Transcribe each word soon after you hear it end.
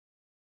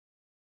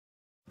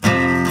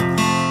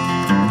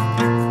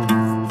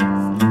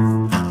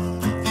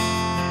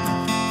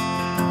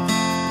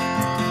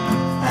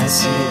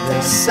see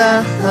the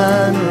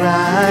sun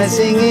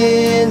rising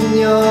in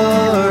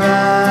your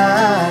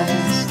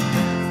eyes.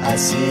 I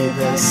see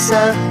the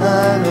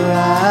sun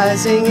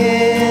rising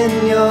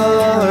in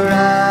your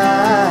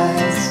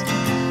eyes.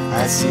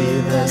 I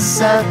see the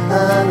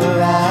sun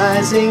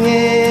rising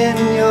in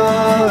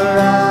your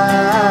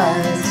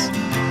eyes.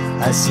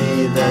 I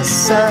see the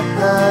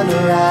sun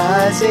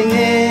rising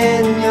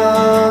in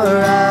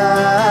your eyes.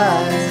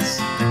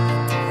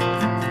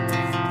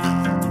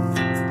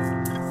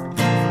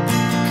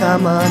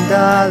 Come on,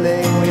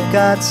 darling, we've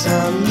got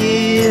some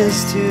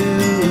years to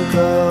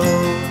go.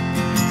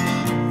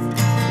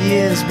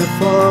 Years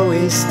before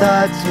we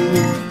start to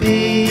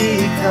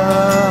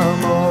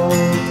become old.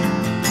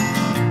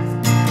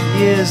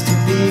 Years to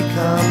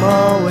become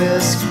all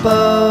we're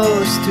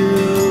supposed to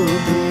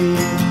be.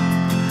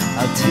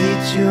 I'll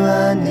teach you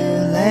a new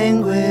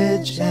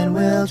language and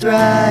we'll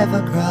drive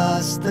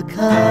across the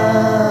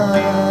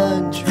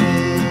country.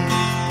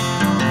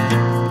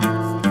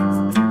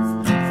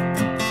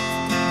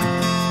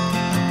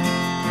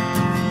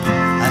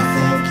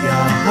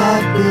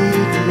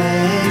 Heartbeat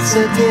makes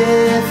a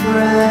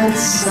different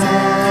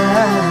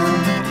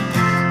sound.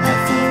 I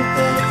think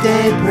the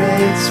day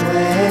breaks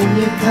when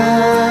you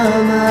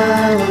come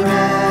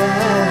around.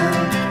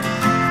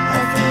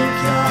 I think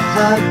your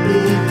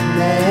heartbeat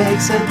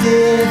makes a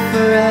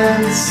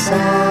different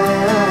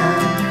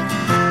sound.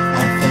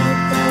 I think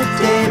the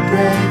day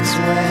breaks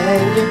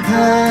when you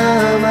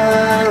come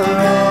around.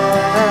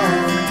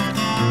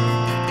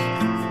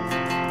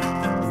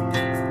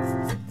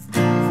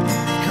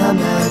 Come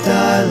now,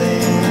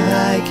 darling,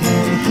 I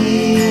can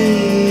hear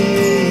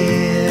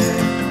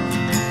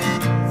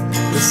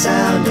the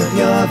sound of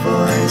your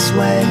voice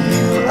when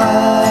you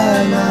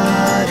are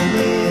not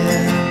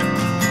near.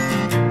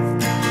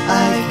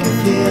 I can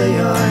feel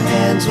your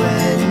hands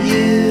when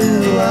you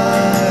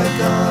are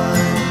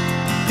gone.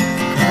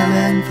 Come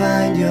and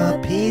find your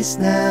peace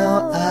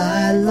now.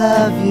 I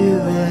love you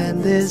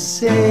and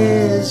this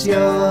is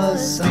your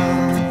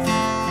song.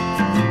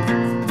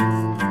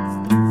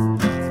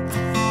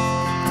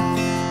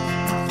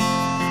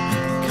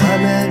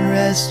 Come and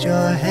rest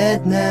your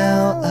head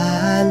now.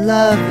 I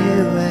love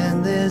you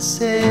and this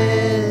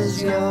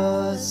is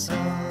your